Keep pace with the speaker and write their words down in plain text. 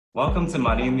Welcome to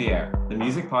Money in the Air, the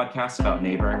music podcast about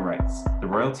neighboring rights, the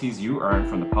royalties you earn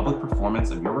from the public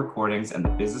performance of your recordings and the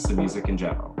business of music in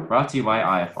general. Brought to you by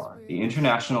IFR, the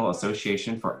International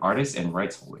Association for Artists and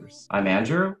Rights Holders. I'm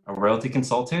Andrew, a royalty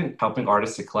consultant helping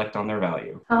artists to collect on their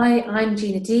value. Hi, I'm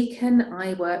Gina Deacon.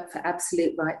 I work for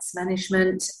Absolute Rights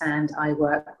Management and I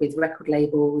work with record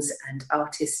labels and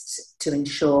artists to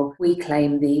ensure we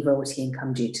claim the royalty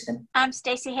income due to them. I'm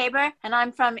Stacey Haber and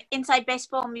I'm from Inside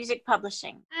Baseball Music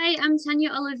Publishing. Hi, I'm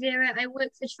Tanya Oliveira. I work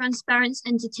for Transparence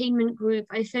Entertainment Group.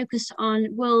 I focus on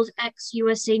World X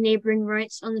USA neighbouring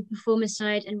rights on the performer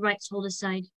side and rights holder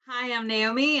side. Hi, I'm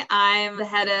Naomi. I'm the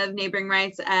head of neighboring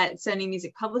rights at Sony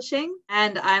Music Publishing,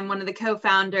 and I'm one of the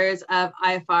co-founders of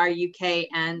IFR UK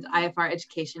and IFR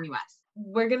Education US.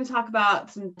 We're going to talk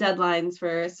about some deadlines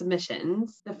for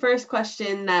submissions. The first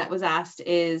question that was asked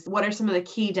is, what are some of the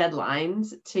key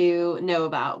deadlines to know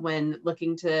about when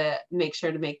looking to make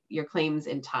sure to make your claims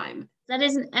in time? That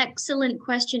is an excellent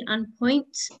question and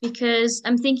point, because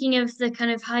I'm thinking of the kind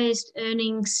of highest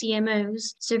earning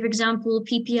CMOs. So for example,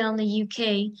 PPL in the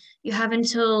UK, you have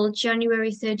until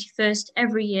January 31st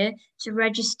every year to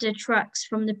register tracks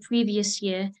from the previous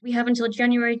year. We have until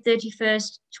January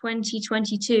 31st,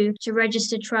 2022 to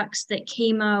register tracks that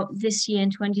came out this year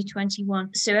in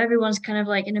 2021. So everyone's kind of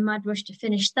like in a mad rush to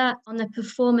finish that. On the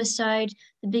performer side,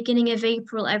 the beginning of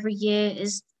April every year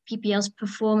is PPL's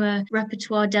performer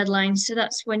repertoire deadline. So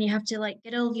that's when you have to like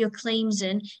get all of your claims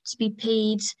in to be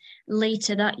paid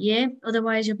later that year.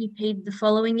 Otherwise, you'll be paid the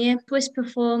following year. Swiss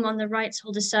Perform on the rights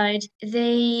holder side,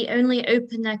 they only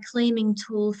open their claiming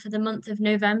tool for the month of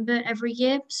November every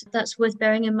year. So that's worth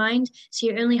bearing in mind. So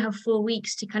you only have 4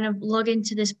 weeks to kind of log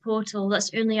into this portal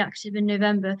that's only active in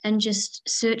November and just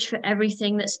search for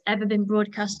everything that's ever been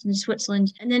broadcast in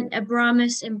Switzerland. And then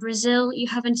Abramus in Brazil, you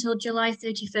have until July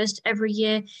 31st every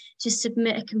year to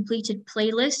submit a completed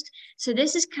playlist. So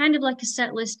this is kind of like a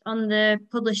set list on the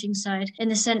publishing side, in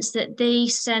the sense that they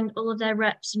send all of their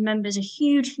reps and members a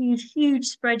huge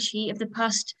spreadsheet of the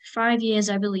past 5 years,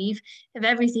 I believe, of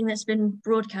everything that's been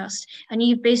broadcast. And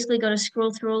you've basically got to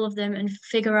scroll through all of them and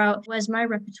figure out, where's my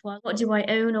repertoire? What do I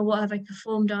own or what have I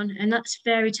performed on? And that's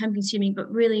very time consuming,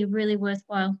 but really, really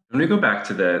worthwhile. When we go back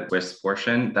to the Swiss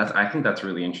portion, I think that's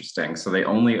really interesting. So they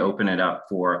only open it up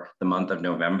for the month of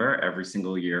November every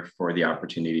single year for the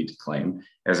opportunity to claim.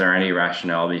 Is there any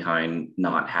rationale behind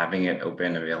not having it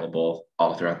open, available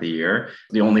all throughout the year?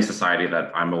 The only society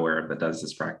that I'm aware of that does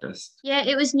this practice. Yeah,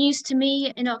 it was news to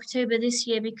me in October this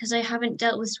year because I haven't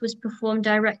dealt with Swiss Perform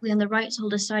directly on the rights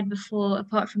holder side before,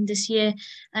 apart from this year.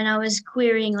 And I was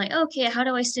querying like, okay, how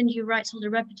do I send you rights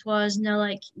holder repertoires? And they're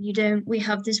like, you don't. We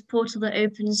have this portal that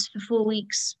opens for 4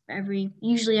 weeks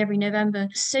usually every November.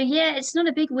 So yeah, it's not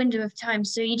a big window of time.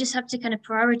 So you just have to kind of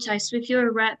prioritize. So if you're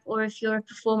a rep or if you're a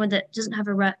performer that doesn't have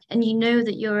a rep and you know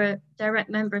that you're a direct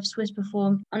member of Swiss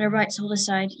Perform on a rights holder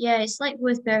side, yeah, it's like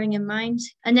worth bearing in mind.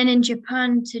 And then in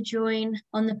Japan, to join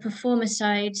on the performer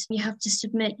side, you have to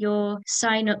submit your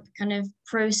sign up kind of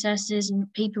processes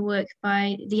and paperwork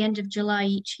by the end of July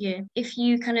each year. If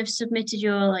you kind of submitted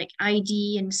your like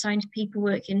ID and signed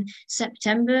paperwork in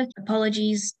September,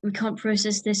 apologies, we can't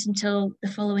process this until the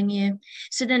following year.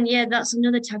 So then, yeah, that's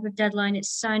another type of deadline.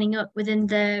 It's signing up within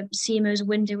the CMO's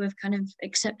window of kind of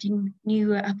accepting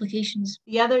new applications.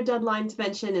 The other deadline to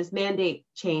mention is mandate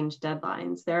change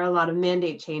deadlines. There are a lot of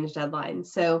mandate change deadlines.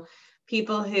 So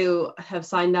people who have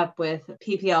signed up with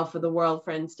PPL for the world,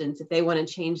 for instance, if they want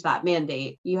to change that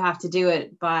mandate, you have to do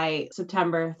it by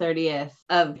September 30th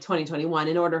of 2021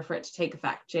 in order for it to take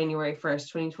effect January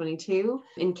 1st, 2022.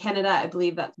 In Canada, I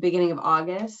believe that's the beginning of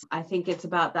August. I think it's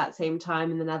about that same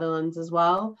time in the Netherlands as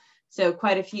well. So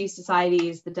quite a few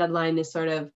societies, the deadline is sort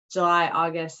of July,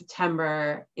 August,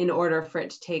 September in order for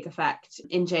it to take effect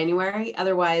in January.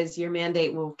 Otherwise, your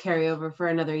mandate will carry over for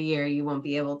another year. You won't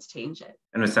be able to change it.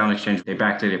 And with Sound Exchange, they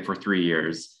backdate it for 3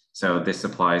 years. So this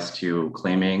applies to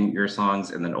claiming your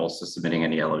songs and then also submitting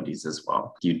any LODs as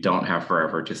well. You don't have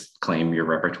forever to claim your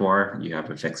repertoire. You have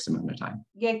a fixed amount of time.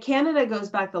 Yeah, Canada goes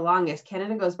back the longest.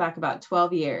 Canada goes back about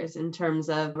 12 years in terms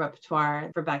of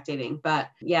repertoire for backdating. But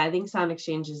yeah, I think Sound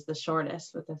Exchange is the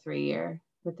shortest with the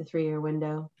 3-year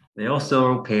window. They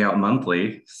also pay out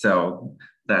monthly. So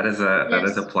that is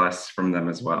a plus from them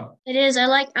as well. It is. I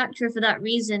like ACTRA for that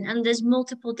reason. And there's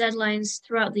multiple deadlines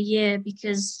throughout the year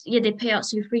because, yeah, they pay out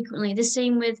so frequently. The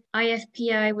same with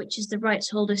IFPI, which is the rights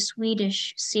holder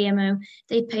Swedish CMO.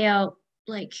 They pay out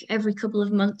like every couple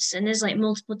of months, and there's like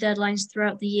multiple deadlines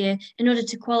throughout the year in order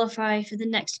to qualify for the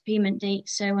next payment date.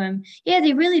 So yeah,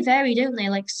 they really vary, don't they?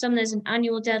 Like some there's an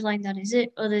annual deadline, that is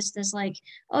it. Others there's like,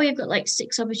 oh, you've got like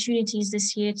 6 opportunities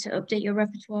this year to update your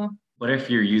repertoire. What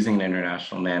if you're using an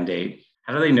international mandate?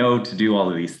 How do they know to do all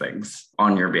of these things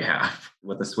on your behalf?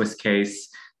 With the Swiss case,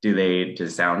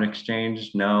 does Sound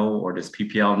Exchange know, or does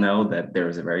PPL know that there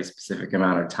is a very specific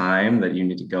amount of time that you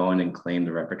need to go in and claim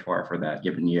the repertoire for that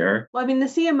given year? Well, I mean, the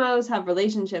CMOs have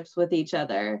relationships with each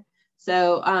other.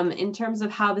 So in terms of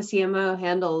how the CMO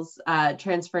handles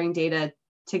transferring data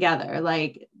together,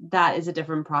 like that is a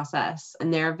different process.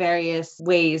 And there are various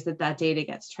ways that that data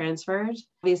gets transferred.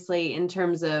 Obviously, in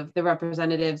terms of the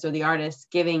representatives or the artists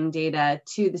giving data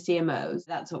to the CMOs,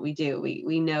 that's what we do.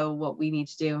 We know what we need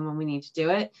to do and when we need to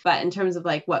do it. But in terms of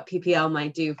like what PPL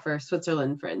might do for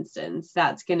Switzerland, for instance,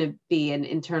 that's going to be an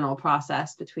internal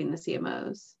process between the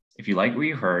CMOs. If you like what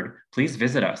you heard, please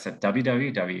visit us at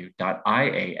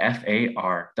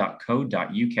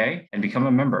www.iafar.co.uk and become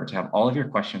a member to have all of your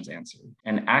questions answered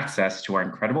and access to our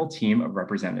incredible team of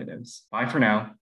representatives. Bye for now.